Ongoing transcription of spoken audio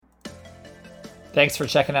Thanks for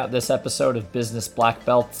checking out this episode of Business Black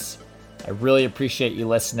Belts. I really appreciate you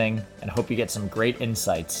listening and hope you get some great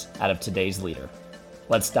insights out of today's leader.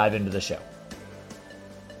 Let's dive into the show.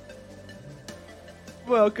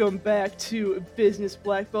 Welcome back to Business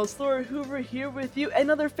Black Belts. Laura Hoover here with you.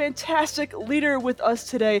 Another fantastic leader with us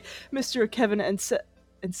today, Mr. Kevin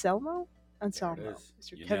Anselmo?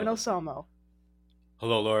 Mr. Kevin Anselmo.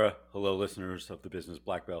 Hello, Laura. Hello, listeners of the Business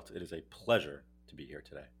Black Belt. It is a pleasure to be here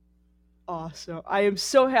today. Awesome. I am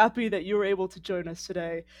so happy that you were able to join us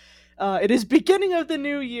today. It is beginning of the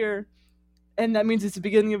new year, and that means it's the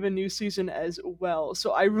beginning of a new season as well.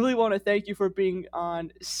 So I really want to thank you for being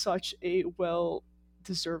on such a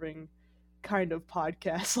well-deserving kind of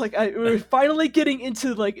podcast. We're finally getting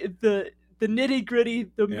into the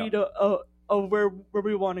nitty-gritty, the meat of where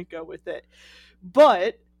we want to go with it.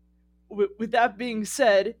 But with that being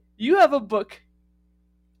said, you have a book,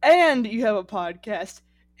 and you have a podcast,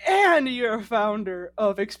 and you're a founder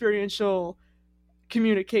of Experiential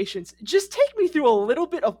Communications. Just take me through a little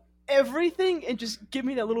bit of everything and just give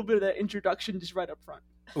me that little bit of that introduction just right up front.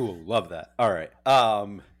 Ooh, love that. All right.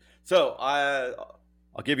 So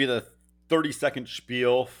I'll give you the 30-second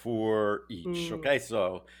spiel for each. Okay.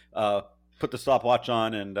 So put the stopwatch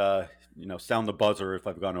on and, sound the buzzer if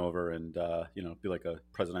I've gone over and, be like a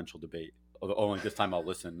presidential debate. Only this time I'll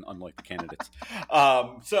listen, unlike the candidates.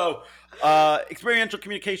 Experiential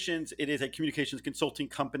Communications, it is a communications consulting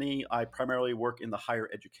company. I primarily work in the higher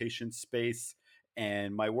education space,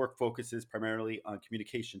 and my work focuses primarily on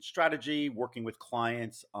communication strategy, working with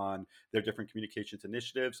clients on their different communications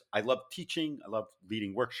initiatives. I love teaching. I love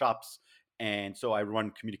leading workshops. And so I run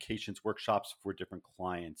communications workshops for different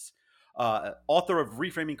clients. Author of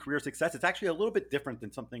Reframing Career Success. It's actually a little bit different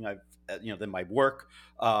than something than my work.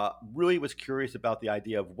 Really was curious about the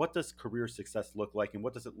idea of what does career success look like and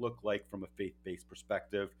what does it look like from a faith-based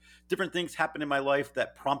perspective. Different things happened in my life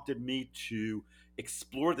that prompted me to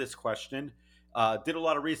explore this question. Did a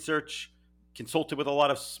lot of research, consulted with a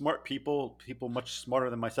lot of smart people much smarter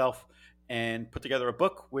than myself, and put together a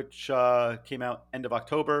book which came out end of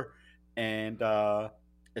October. And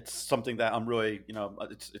it's something that I'm really,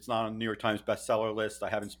 it's not on the New York Times bestseller list. I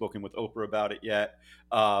haven't spoken with Oprah about it yet,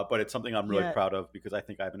 but it's something I'm really proud of because I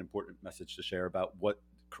think I have an important message to share about what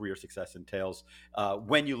career success entails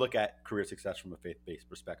when you look at career success from a faith-based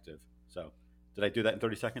perspective. So did I do that in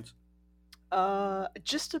 30 seconds?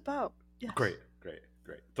 Just about. Yes. Great.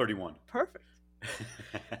 31. Perfect.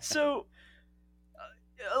 So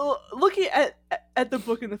looking at the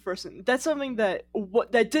book in the first one, that's something that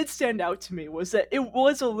did stand out to me was that it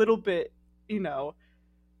was a little bit,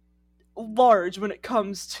 large when it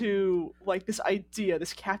comes to like this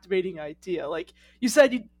captivating idea. Like you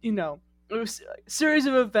said, it was a series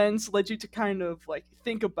of events led you to kind of like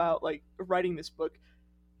think about like writing this book.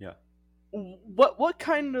 Yeah. What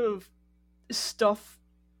kind of stuff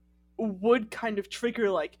would kind of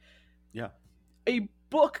trigger a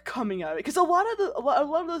book coming out of it? Because a lot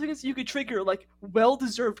of those things you could trigger like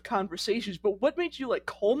well-deserved conversations, but what made you like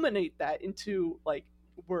culminate that into like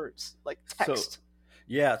words, like text?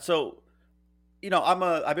 So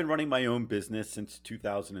I've been running my own business since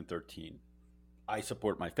 2013. I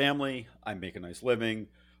support my family. I make a nice living.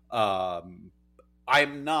 I'm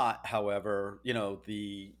not, however,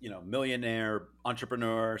 the millionaire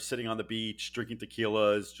entrepreneur sitting on the beach drinking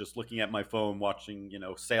tequilas, just looking at my phone, watching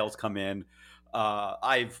sales come in.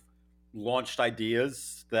 I've launched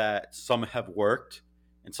ideas that some have worked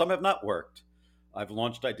and some have not worked. I've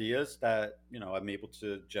launched ideas that, I'm able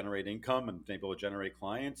to generate income and able to generate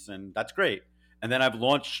clients, and that's great. And then I've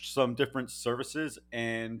launched some different services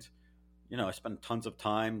and, I spend tons of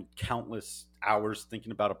time, countless hours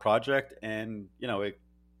thinking about a project and,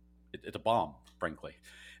 it's a bomb, frankly.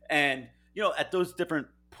 And, at those different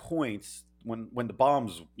points when the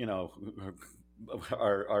bombs,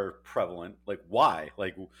 are prevalent, like why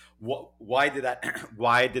did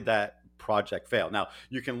that project fail? Now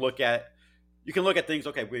you can look at things.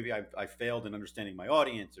 Okay, maybe I failed in understanding my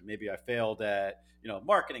audience, or maybe I failed at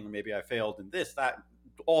marketing, or maybe I failed in this, that,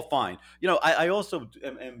 all fine. I also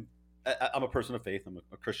I'm a person of faith. I'm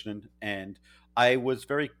a Christian, and I was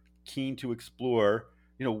very keen to explore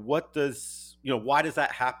why does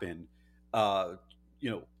that happen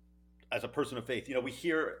as a person of faith. We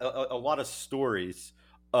hear a lot of stories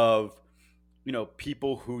of,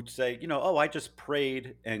 people who say, oh, I just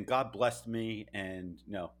prayed and God blessed me and,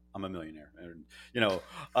 I'm a millionaire. And,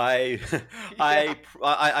 I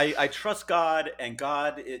trust God and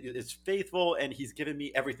God is faithful and he's given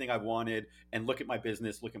me everything I wanted. And look at my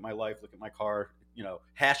business, look at my life, look at my car,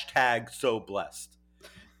 hashtag so blessed.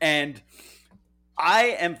 And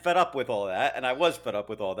I am fed up with all that, and I was fed up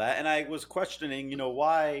with all that, and I was questioning,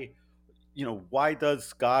 why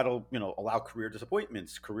does God, allow career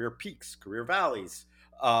disappointments, career peaks, career valleys?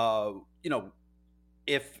 Uh, you know,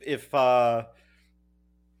 if if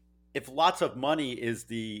lots of money is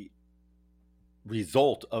the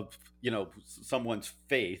result of someone's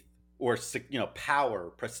faith, or power,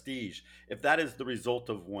 prestige, if that is the result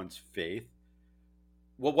of one's faith,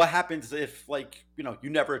 well, what happens if, like, you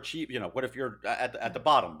never achieve, what if you're at the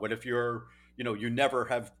bottom, what if you're, you never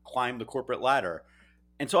have climbed the corporate ladder?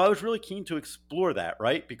 And so I was really keen to explore that,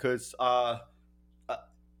 right? Because uh,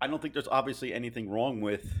 I don't think there's obviously anything wrong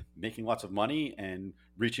with making lots of money and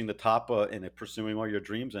reaching the top, and pursuing all your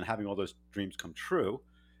dreams and having all those dreams come true.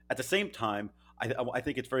 At the same time, I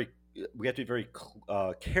think we have to be very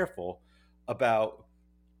careful about,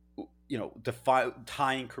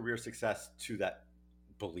 tying career success to that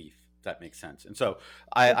belief. If that makes sense. And so It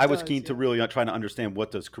I was does, keen to yeah. really try to understand, what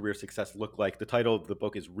does career success look like. The title of the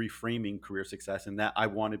book is Reframing Career Success, and that I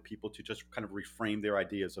wanted people to just kind of reframe their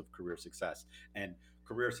ideas of career success. And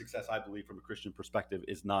career success, I believe, from a Christian perspective,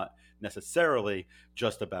 is not necessarily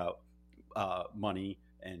just about money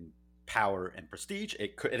and power and prestige.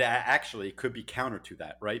 It actually could be counter to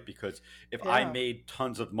that, right? Because if I Yeah. made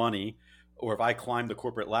tons of money, or if I climbed the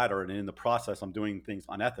corporate ladder and in the process I'm doing things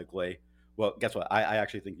unethically, well, guess what? I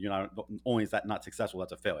actually think, not only is that not successful,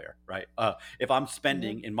 that's a failure, right? If I'm Yeah.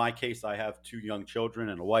 spending, in my case, I have two young children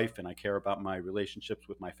and a wife, and I care about my relationships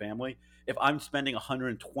with my family. If I'm spending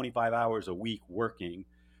 125 hours a week working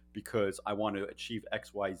because I want to achieve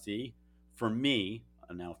X, Y, Z, for me,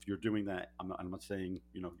 and now if you're doing that, I'm not saying,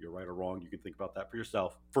 you're right or wrong. You can think about that for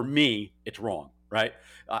yourself. For me, it's wrong, right?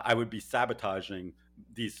 I would be sabotaging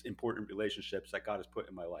these important relationships that God has put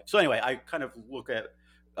in my life. So anyway, I kind of look at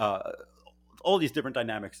uh, all these different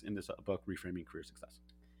dynamics in this book, Reframing Career Success.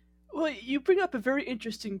 Well, you bring up a very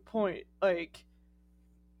interesting point. Like,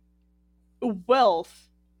 wealth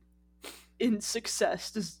in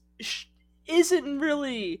success isn't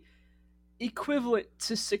really equivalent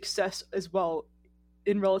to success as well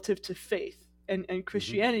in relative to faith and Mm-hmm.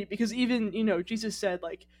 Christianity, because even Jesus said,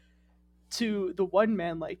 like, to the one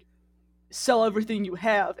man, like, sell everything you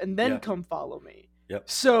have and then Yeah. come follow me. Yep.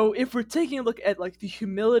 So if we're taking a look at, like, the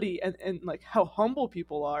humility and like how humble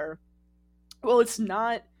people are, well, it's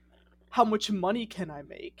not how much money can I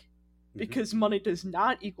make, Mm-hmm. because money does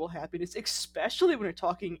not equal happiness, especially when you're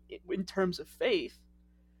talking in terms of faith.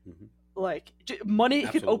 Mm-hmm. Like, money can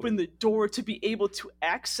Absolutely. open the door to be able to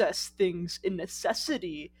access things in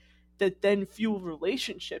necessity that then fuel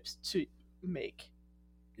relationships to make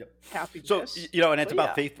Yep. So, happiness. and it's But about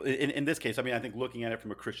yeah. faith in this case. I mean, I think looking at it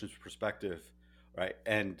from a Christian's perspective, right?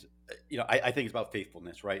 And I think it's about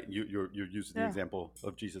faithfulness, right? You're using the Yeah. example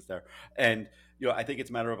of Jesus there, and I think it's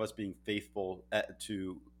a matter of us being faithful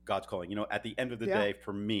to God's calling. At the end of the Yeah. day,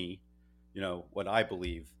 for me, what I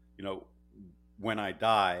believe, when I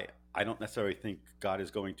die, I don't necessarily think God is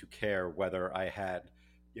going to care whether I had,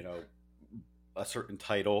 you know, a certain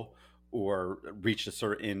title, or reached a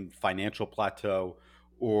certain financial plateau,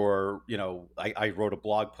 or I wrote a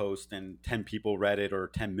blog post and 10 people read it, or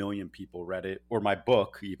 10 million people read it, or my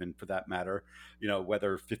book, even, for that matter,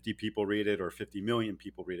 whether 50 people read it or 50 million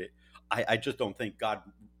people read it. I just don't think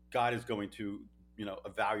God is going to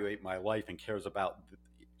evaluate my life, and he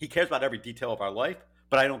cares about every detail of our life,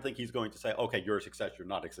 but I don't think he's going to say, okay, you're a success, you're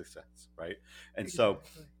not a success, right? And so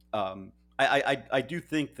Exactly. I do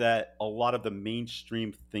think that a lot of the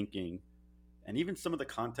mainstream thinking, and even some of the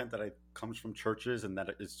content that comes from churches, and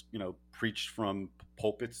that is preached from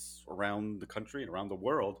pulpits around the country and around the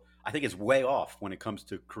world, I think is way off when it comes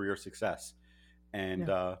to career success. And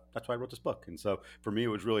Yeah. that's why I wrote this book. And so for me, it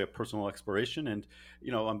was really a personal exploration. And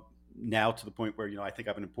I'm now to the point where I think I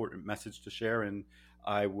have an important message to share, and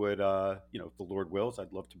I would, if the Lord wills,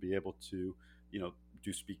 I'd love to be able to,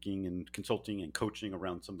 do speaking and consulting and coaching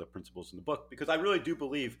around some of the principles in the book, because I really do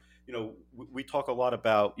believe, we talk a lot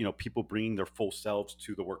about people bringing their full selves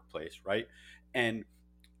to the workplace, right? And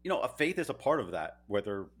a faith is a part of that.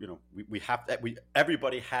 Whether we have that,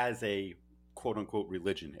 everybody has a quote unquote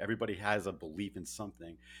religion. Everybody has a belief in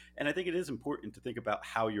something, and I think it is important to think about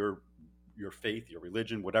how your faith, your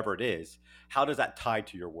religion, whatever it is, how does that tie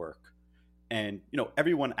to your work? And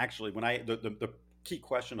everyone actually, when the key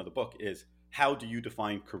question of the book is, how do you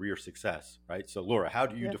define career success, right? So Laura, how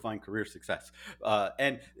do you Yeah. define career success?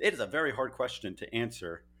 And it is a very hard question to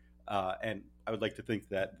answer, and I would like to think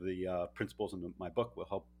that the principles in my book will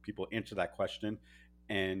help people answer that question.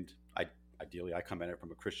 And ideally, I come at it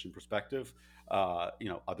from a Christian perspective.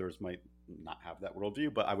 Others might not have that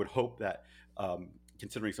worldview, but I would hope that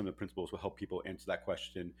considering some of the principles will help people answer that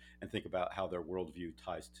question and think about how their worldview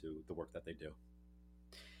ties to the work that they do.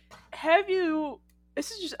 Have you,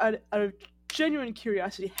 this is just out of genuine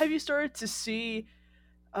curiosity, have you started to see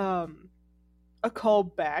a call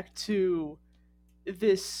back to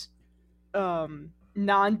this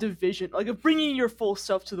non-division, like of bringing your full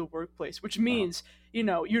self to the workplace, which means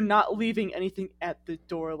you're not leaving anything at the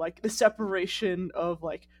door, like the separation of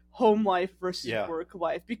like home life versus work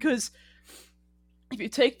life? Because if you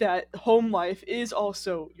take that, home life is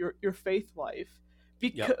also your faith life.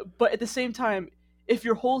 But at the same time, if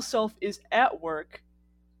your whole self is at work,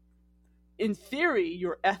 in theory,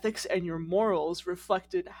 your ethics and your morals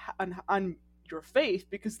reflected on your faith,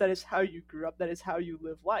 because that is how you grew up, that is how you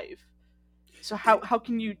live life. So how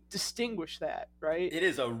can you distinguish that, right? It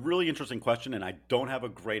is a really interesting question, and I don't have a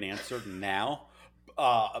great answer now.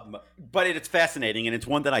 But it's fascinating, and it's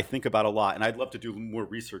one that I think about a lot. And I'd love to do more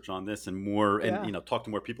research on this and more, and talk to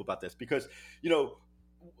more people about this, because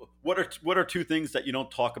what are two things that you don't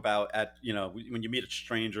talk about at when you meet a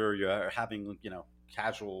stranger, you're having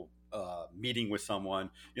casual meeting with someone.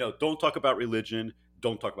 Don't talk about religion,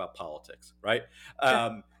 don't talk about politics, right?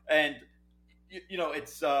 Sure. And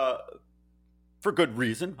it's for good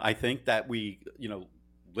reason. I think that we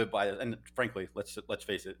live by it, and frankly, let's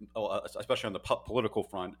face it, especially on the political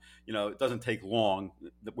front, it doesn't take long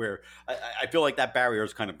where I feel like that barrier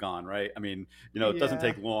is kind of gone, right? I mean, it doesn't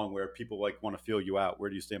take long where people like want to feel you out. Where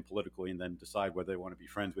do you stand politically, and then decide whether they want to be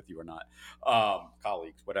friends with you or not,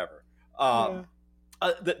 colleagues, whatever.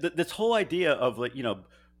 This whole idea of like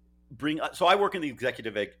so I work in the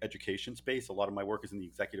executive education space. A lot of my work is in the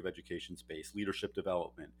executive education space, leadership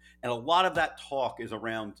development, and a lot of that talk is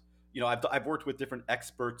around. I've worked with different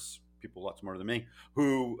experts, people a lot smarter than me,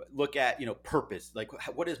 who look at purpose, like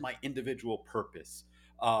what is my individual purpose?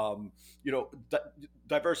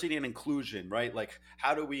 Diversity and inclusion, right? Like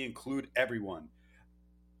how do we include everyone?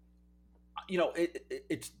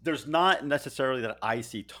 There's not necessarily that I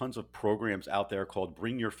see tons of programs out there called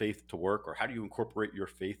Bring Your Faith to Work, or how do you incorporate your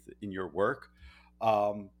faith in your work?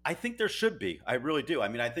 I think there should be. I really do. I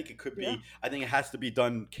mean, I think it could be. I think it has to be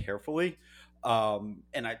done carefully. And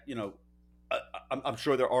I'm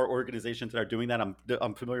sure there are organizations that are doing that.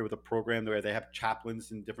 I'm familiar with a program where they have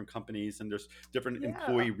chaplains in different companies, and there's different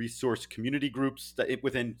employee resource community groups that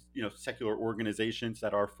within secular organizations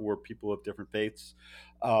that are for people of different faiths.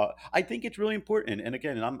 I think it's really important. And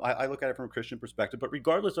again, I look at it from a Christian perspective, but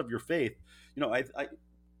regardless of your faith,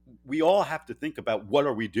 we all have to think about what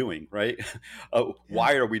are we doing, right?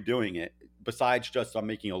 Why are we doing it? Besides just I'm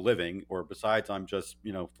making a living, or besides I'm just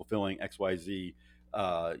fulfilling XYZ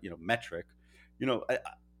metric.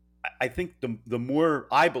 I think the more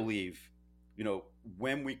I believe,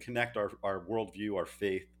 when we connect our worldview, our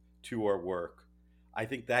faith to our work, I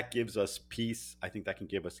think that gives us peace. I think that can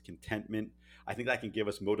give us contentment. I think that can give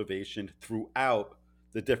us motivation throughout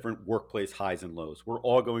the different workplace highs and lows. We're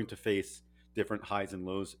all going to face different highs and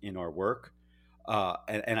lows in our work.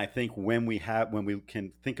 And I think when we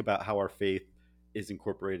can think about how our faith is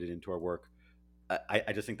incorporated into our work,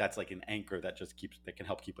 I just think that's like an anchor that can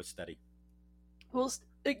help keep us steady. Well,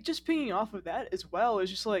 just pinging off of that as well is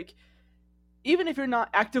just like, even if you're not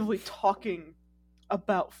actively talking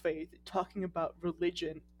about faith, talking about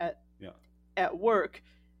religion at work,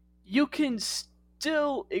 you can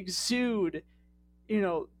still exude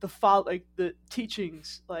the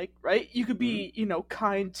teachings, like, right? You could be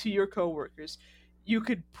kind to your coworkers. You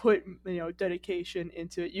could put dedication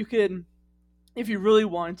into it. You could, if you really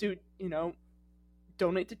want to,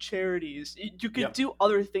 donate to charities. You could do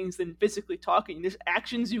other things than physically talking. There's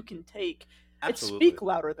actions you can take that speak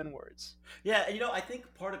louder than words. Yeah, I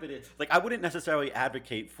think part of it is like I wouldn't necessarily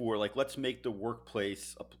advocate for like let's make the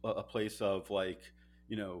workplace a place of like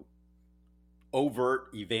overt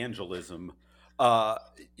evangelism. I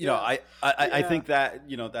think that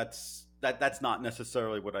that's not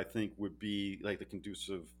necessarily what I think would be like the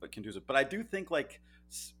conducive. But I do think like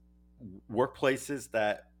workplaces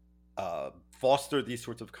that foster these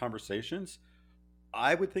sorts of conversations,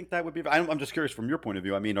 I would think that would be. I'm just curious from your point of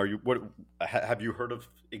view. I mean, have you heard of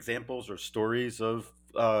examples or stories of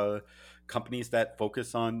companies that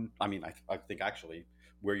focus on? I mean, I think actually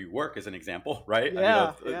where you work is an example, right?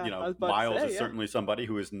 Yeah, Miles is certainly somebody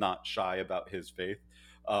who is not shy about his faith.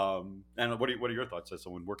 And what are your thoughts as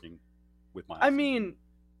someone working with Miles? I mean,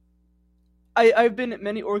 I've been at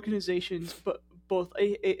many organizations, but both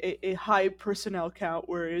a high personnel count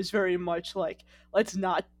where it is very much like, let's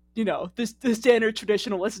not, the standard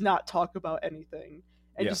traditional, let's not talk about anything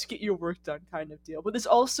and just get your work done kind of deal. But there's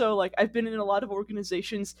also like, I've been in a lot of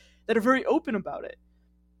organizations that are very open about it.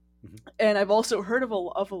 Mhm. And I've also heard of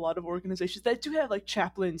a lot of organizations that do have like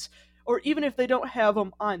chaplains, or even if they don't have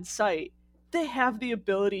them on site, they have the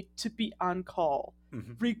ability to be on call Mhm.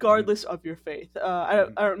 Mhm. regardless of your faith.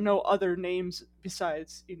 Mhm. I don't know other names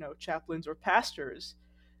besides, chaplains or pastors.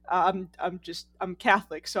 I'm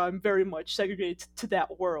Catholic, so I'm very much segregated to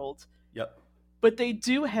that world. Yep. But they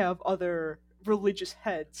do have other religious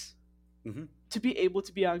heads Mhm. to be able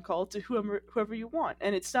to be on call to whoever you want,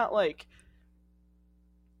 and it's not like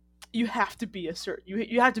you have to be a certain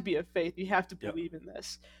you have to be a faith, you have to Yep. believe in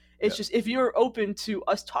this. It's Yep. just if you're open to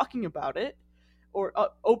us talking about it, or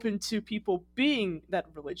open to people being that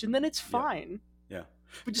religion, then it's Yep. fine. Yeah.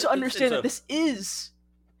 But just It's understand that a this is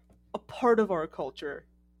a part of our culture.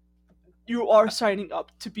 You are signing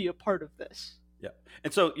up to be a part of this. Yeah.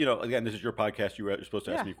 And so, again, this is your podcast. You're supposed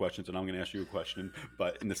to ask Yeah. me questions, and I'm going to ask you a question.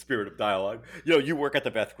 But in the spirit of dialogue, you work at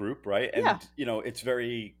the Beth Group, right? Yeah. And, it's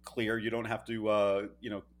very clear. You don't have to, you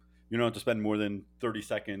don't have to spend more than 30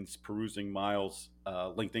 seconds perusing Miles'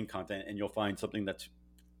 LinkedIn content, and you'll find something that's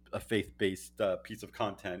a faith-based piece of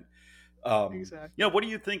content. Exactly. What do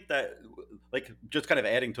you think that, like, just kind of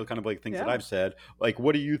adding to kind of like things that Yeah. I've said, like,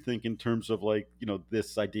 what do you think in terms of like,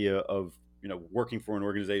 this idea of, working for an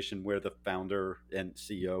organization where the founder and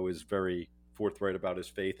CEO is very forthright about his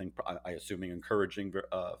faith and I assuming encouraging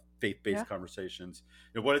faith-based Yeah. conversations.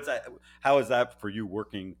 What is that? How is that for you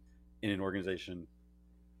working in an organization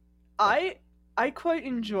like that? I quite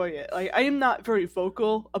enjoy it. Like, I am not very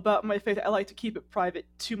vocal about my faith. I like to keep it private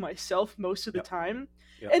to myself most of the Yep. time.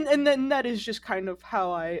 Yep. And then that is just kind of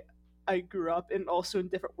how I grew up, and also in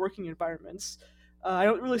different working environments. I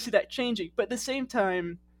don't really see that changing, but at the same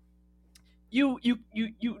time,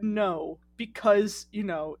 because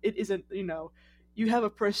it isn't, you have a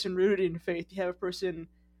person rooted in faith. You have a person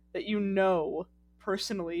that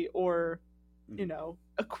personally, or Mhm.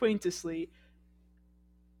 acquaintancely,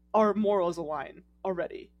 our morals align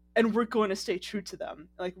already, and we're going to stay true to them.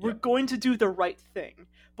 Like, we're Yep. going to do the right thing,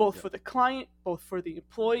 both Yep. for the client, both for the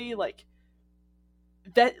employee. Like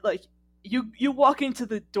that, like, you walk into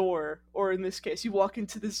the door, or in this case you walk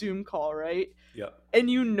into the Zoom call, right? Yep. And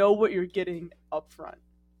you know what you're getting up front,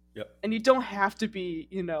 Yep. and you don't have to be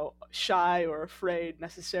shy or afraid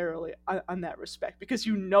necessarily on that respect, because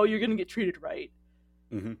you're going to get treated right.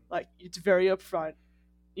 Mm-hmm. Like, it's very upfront.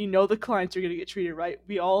 The clients are going to get treated right.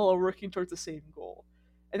 We all are working towards the same goal,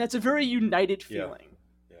 and that's a very united Yeah. feeling.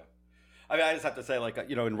 Yeah. I mean, I just have to say, like,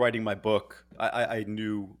 in writing my book, I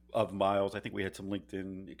knew of Miles. I think we had some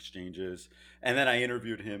LinkedIn exchanges, and then I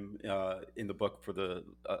interviewed him in the book for the.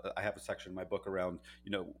 I have a section in my book around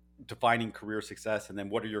defining career success, and then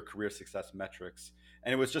what are your career success metrics.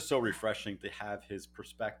 And it was just so refreshing to have his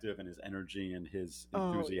perspective and his energy and his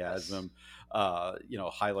Oh, yes. enthusiasm,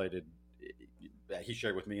 highlighted. That he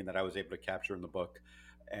shared with me, and that I was able to capture in the book.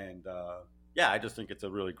 And yeah, I just think it's a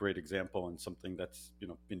really great example and something that's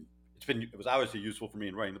been it was obviously useful for me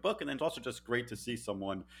in writing the book, and then it's also just great to see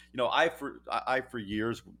someone. I for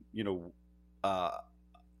years, uh,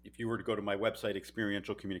 if you were to go to my website,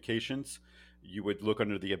 Experiential Communications, you would look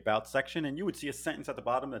under the About section, and you would see a sentence at the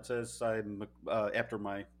bottom that says, "I'm after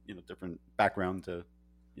my different background to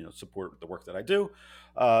support the work that I do."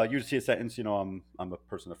 You would see a sentence, I'm a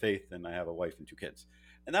person of faith, and I have a wife and 2 kids,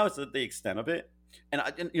 and that was the extent of it. And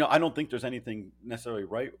I don't think there's anything necessarily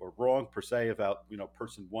right or wrong per se about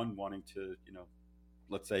person one wanting to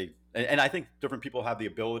let's say, and I think different people have the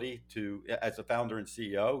ability to, as a founder and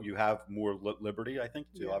CEO, you have more liberty, I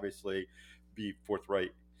think, to Yeah. obviously be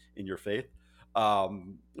forthright in your faith,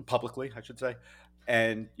 publicly, I should say.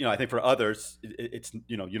 And, I think for others, it's,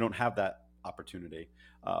 you don't have that opportunity.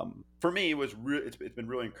 For me, it's been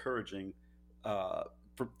really encouraging,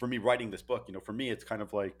 for me writing this book. For me, it's kind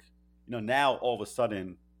of like, now all of a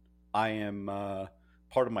sudden I am,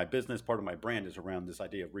 part of my business, part of my brand is around this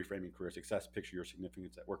idea of reframing career success, picture your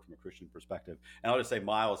significance at work from a Christian perspective. And I'll just say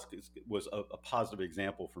Miles was a positive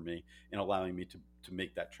example for me in allowing me to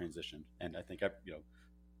make that transition. And I think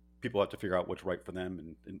people have to figure out what's right for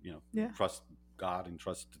them, and Yeah. trust God and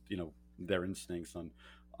trust their instincts on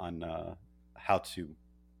how to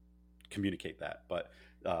communicate that. But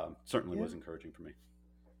certainly Yeah. was encouraging for me.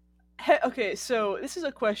 Okay, so this is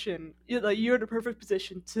a question. You're in a perfect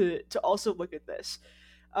position to also look at this,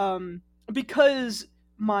 because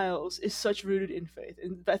Miles is such rooted in faith,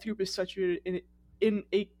 and Beth Group is such rooted in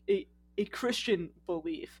a Christian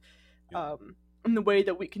belief, Yeah. in the way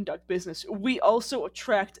that we conduct business. We also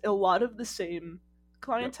attract a lot of the same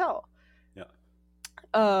clientele. Yeah.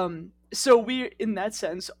 So we, in that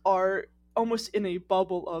sense, are almost in a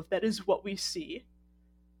bubble of that is what we see.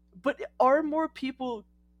 But are more people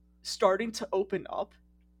starting to open up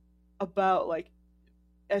about, like,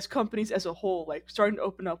 as companies as a whole, like starting to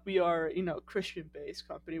open up, we are, Christian-based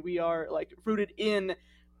company. We are like rooted in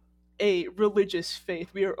a religious faith.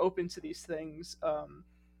 We are open to these things.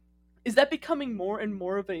 Is that becoming more and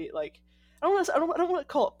more of a like? I don't want to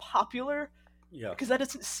call it popular Yeah. because that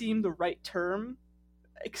doesn't seem the right term.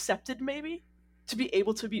 Accepted, maybe, to be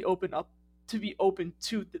able to be open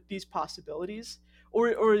to these possibilities,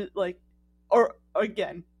 or like, or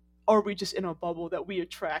again, are we just in a bubble that we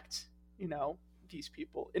attract, these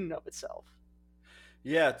people in and of itself?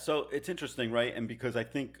 Yeah, so it's interesting, right? And because I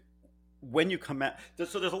think when you come at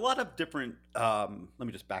so there's a lot of different let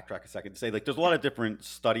me just backtrack a second to say, like, there's a lot of different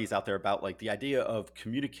studies out there about like the idea of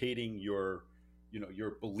communicating your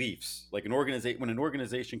your beliefs. Like when an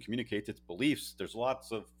organization communicates its beliefs, there's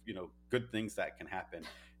lots of good things that can happen.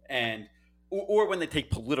 And or when they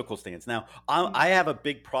take political stance. Now I have a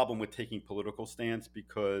big problem with taking political stance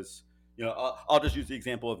because I'll just use the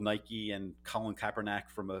example of Nike and Colin Kaepernick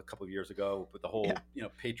from a couple of years ago with the Yeah.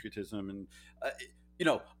 whole patriotism. And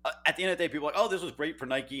at the end of the day, people are like, oh, this was great for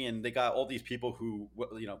Nike, and they got all these people who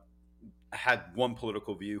had one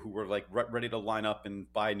political view who were like ready to line up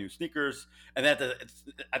and buy new sneakers. And then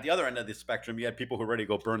at the other end of the spectrum, you had people who were ready to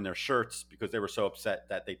go burn their shirts because they were so upset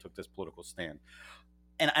that they took this political stand.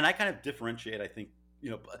 And I kind of differentiate, I think,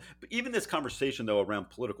 but even this conversation though around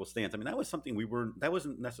political stance, I mean, that was something that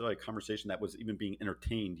wasn't necessarily a conversation that was even being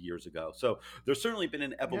entertained years ago. So there's certainly been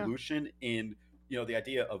an evolution in the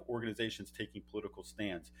idea of organizations taking political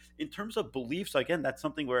stands. In terms of beliefs, again, that's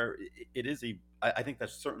something where it is I think that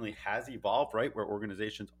certainly has evolved, right? Where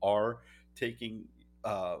organizations are taking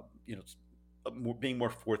being more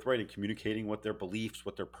forthright and communicating what their beliefs,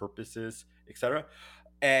 what their purpose is, etc.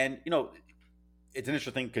 And it's an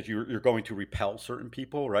interesting because you're going to repel certain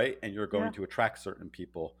people, right? And you're going to attract certain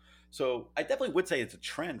people. So I definitely would say it's a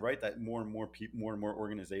trend, right? That more and more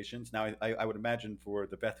organizations. Now, I would imagine for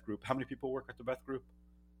the Beth Group, how many people work at the Beth Group?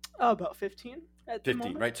 About 15 at the 15,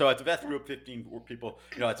 moment. right? So at the Beth Group, 15 people.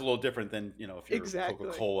 It's a little different than if you're Exactly.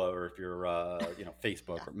 Coca-Cola or if you're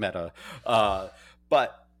Facebook or Meta.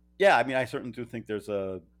 But yeah, I mean, I certainly do think there's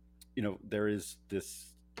there is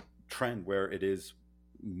this trend where it is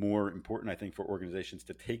more important, I think, for organizations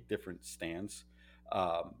to take different stands.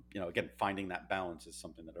 Again, finding that balance is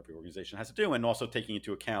something that every organization has to do, and also taking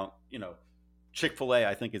into account, Chick-fil-A,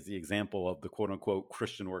 I think, is the example of the quote unquote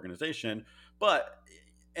Christian organization. But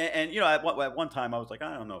at one time I was like,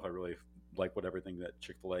 I don't know if I really like what everything that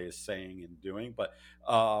Chick-fil-A is saying and doing, but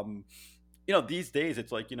these days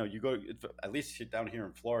it's like you go, at least down here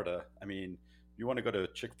in Florida. I mean, you want to go to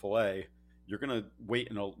Chick-fil-A, you're going to wait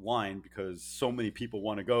in a line because so many people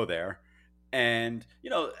want to go there. And,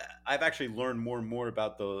 I've actually learned more and more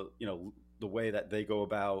about the way that they go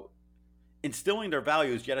about instilling their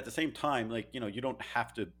values, yet at the same time, like, you don't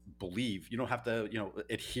have to believe, you don't have to,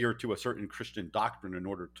 adhere to a certain Christian doctrine in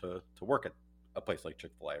order to work at a place like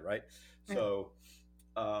Chick-fil-A. Right. Yeah. So,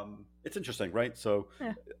 it's interesting. Right. So,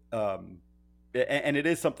 and it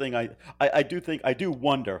is something I do think, I do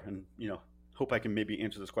wonder, and, hope I can maybe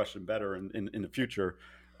answer this question better in the future.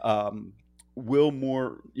 Will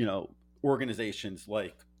more, organizations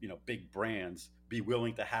like, big brands be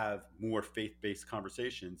willing to have more faith-based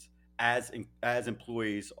conversations as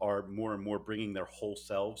employees are more and more bringing their whole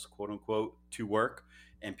selves, quote unquote, to work,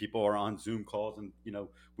 and people are on Zoom calls, and,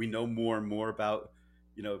 we know more and more about,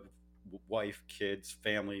 wife, kids,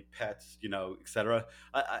 family, pets, etc.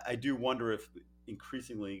 I do wonder if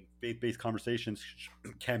increasingly faith-based conversations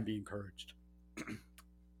can be encouraged.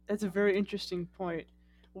 That's a very interesting point.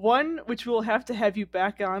 One, which we'll have to have you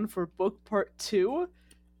back on for book part 2,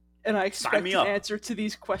 and I expect an answer to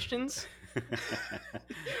these questions.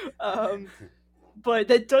 But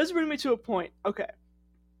that does bring me to a point. Okay.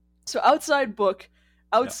 So outside book,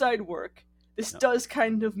 outside work, this does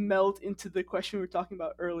kind of meld into the question we were talking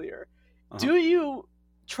about earlier. Do you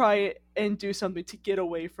try and do something to get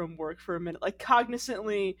away from work for a minute, like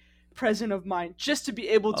cognizantly present of mind, just to be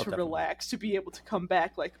able to relax, to be able to come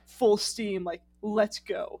back like full steam, like let's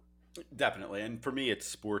go? Definitely. And for me, it's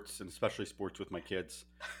sports, and especially sports with my kids.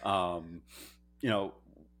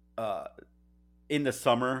 In the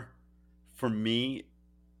summer, for me,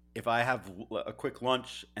 if I have a quick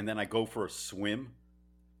lunch and then I go for a swim,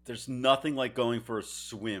 there's nothing like going for a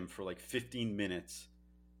swim for like 15 minutes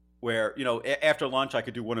where, after lunch, I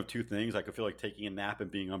could do one of two things. I could feel like taking a nap and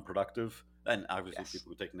being unproductive. And obviously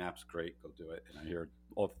people who take naps, great, go do it. And I hear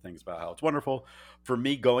all the things about how it's wonderful. For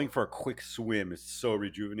me, going for a quick swim is so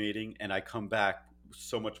rejuvenating, and I come back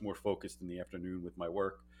so much more focused in the afternoon with my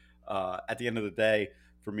work. At the end of the day,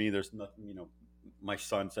 for me, there's nothing, my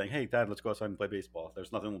son saying, "Hey, Dad, let's go outside and play baseball."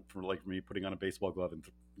 There's nothing for like me putting on a baseball glove and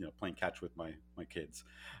playing catch with my kids,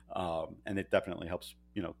 and it definitely helps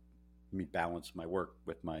me balance my work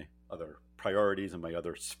with my other priorities and my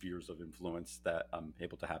other spheres of influence that I'm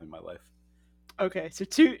able to have in my life. Okay, so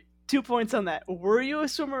two points on that. Were you a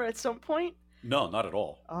swimmer at some point? No, not at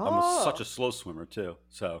all. Oh. Such a slow swimmer too,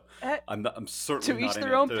 so I'm certainly to not each in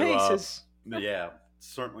their it own to, paces. yeah,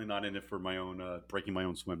 certainly not in it for my own breaking my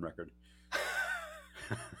own swim record.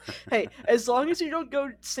 Hey, as long as you don't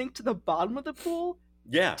go sink to the bottom of the pool,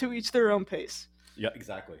 yeah, to each their own pace. Yeah,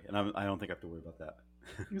 exactly. And I don't think I have to worry about that.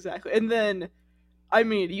 Exactly. And then, I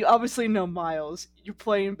mean, you obviously know Miles. You're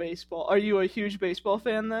playing baseball. Are you a huge baseball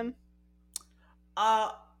fan then?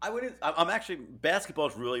 I wouldn't. I'm actually, basketball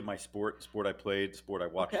is really my sport I played, sport I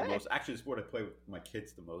watched the most. Actually, the sport I play with my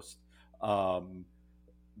kids the most.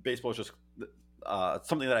 Baseball is just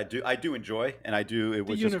something that I do enjoy, and I do. It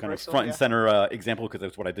was just kind of front and center example because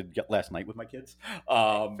that's what I did last night with my kids.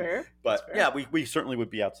 Fair. But fair. Yeah, we certainly would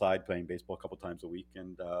be outside playing baseball a couple times a week,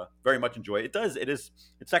 and very much enjoy it.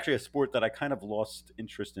 It's actually a sport that I kind of lost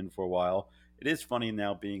interest in for a while. It is funny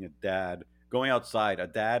now being a dad, going outside, a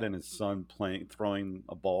dad and his son throwing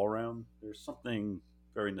a ball around. There's something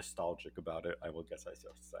very nostalgic about it. I guess I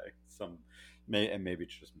should say maybe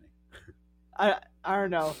it's just me. I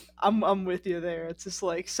don't know. I'm with you there. It's just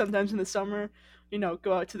like sometimes in the summer,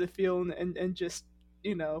 go out to the field and just,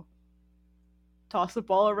 toss the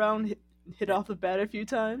ball around, hit off the bat a few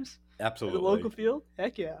times. Absolutely. At the local field.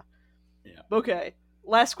 Heck yeah. Yeah. Okay.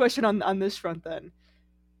 Last question on this front then.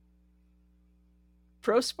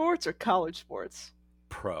 Pro sports or college sports?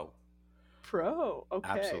 Pro. Okay.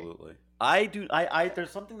 Absolutely. There's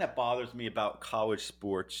something that bothers me about college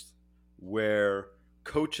sports where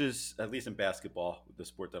coaches, at least in basketball, the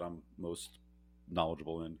sport that I'm most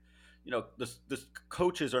knowledgeable in, the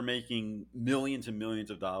coaches are making millions and millions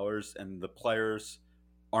of dollars, and the players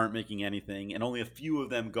aren't making anything, and only a few of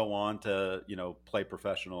them go on to, play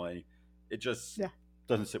professionally. It just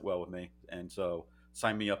doesn't sit well with me, and so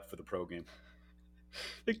sign me up for the pro game.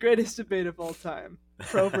 The greatest debate of all time,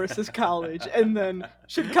 pro versus college, and then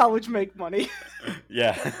should college make money?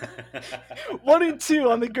 Yeah. 1 and 2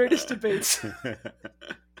 on the greatest debates.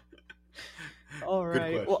 All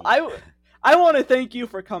right. Well, I want to thank you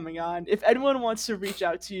for coming on. If anyone wants to reach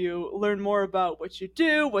out to you, learn more about what you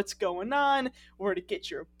do, what's going on, where to get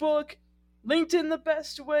your book, LinkedIn the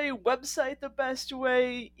best way, website the best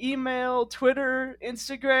way, email, Twitter,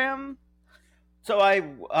 Instagram. So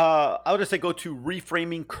I'll just say go to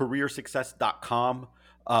reframingcareersuccess.com.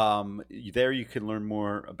 There you can learn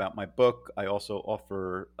more about my book. I also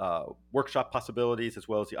offer workshop possibilities as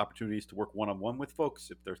well as the opportunities to work one-on-one with folks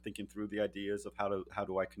if they're thinking through the ideas of how do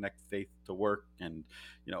I connect faith to work, and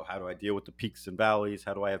how do I deal with the peaks and valleys?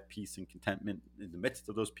 How do I have peace and contentment in the midst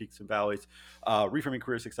of those peaks and valleys?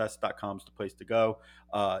 Reframingcareersuccess.com is the place to go.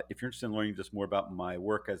 If you're interested in learning just more about my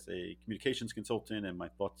work as a communications consultant and my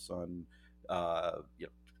thoughts on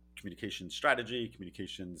communications strategy,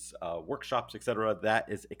 communications workshops, etc., that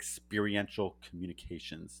is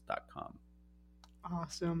experientialcommunications.com.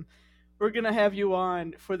 Awesome. We're going to have you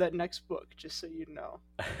on for that next book, just so you know.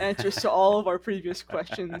 Answers to all of our previous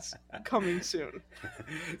questions coming soon.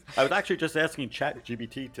 I was actually just asking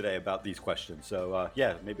ChatGPT today about these questions. So,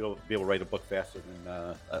 maybe it'll be able to write a book faster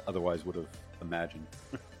than otherwise would have imagined.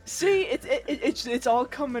 See, it's all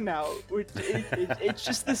coming out. It's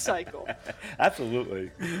just the cycle.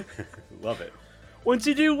 Absolutely. Love it. Once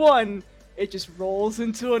you do one, it just rolls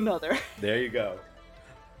into another. There you go.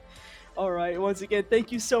 All right. Once again,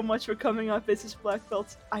 thank you so much for coming on Business Black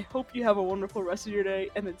Belts. I hope you have a wonderful rest of your day,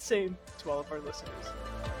 and then same to all of our listeners.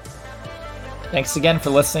 Thanks again for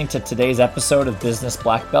listening to today's episode of Business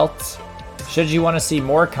Black Belts. Should you want to see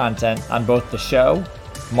more content on both the show,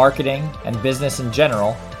 marketing, and business in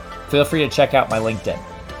general, feel free to check out my LinkedIn.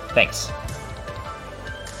 Thanks.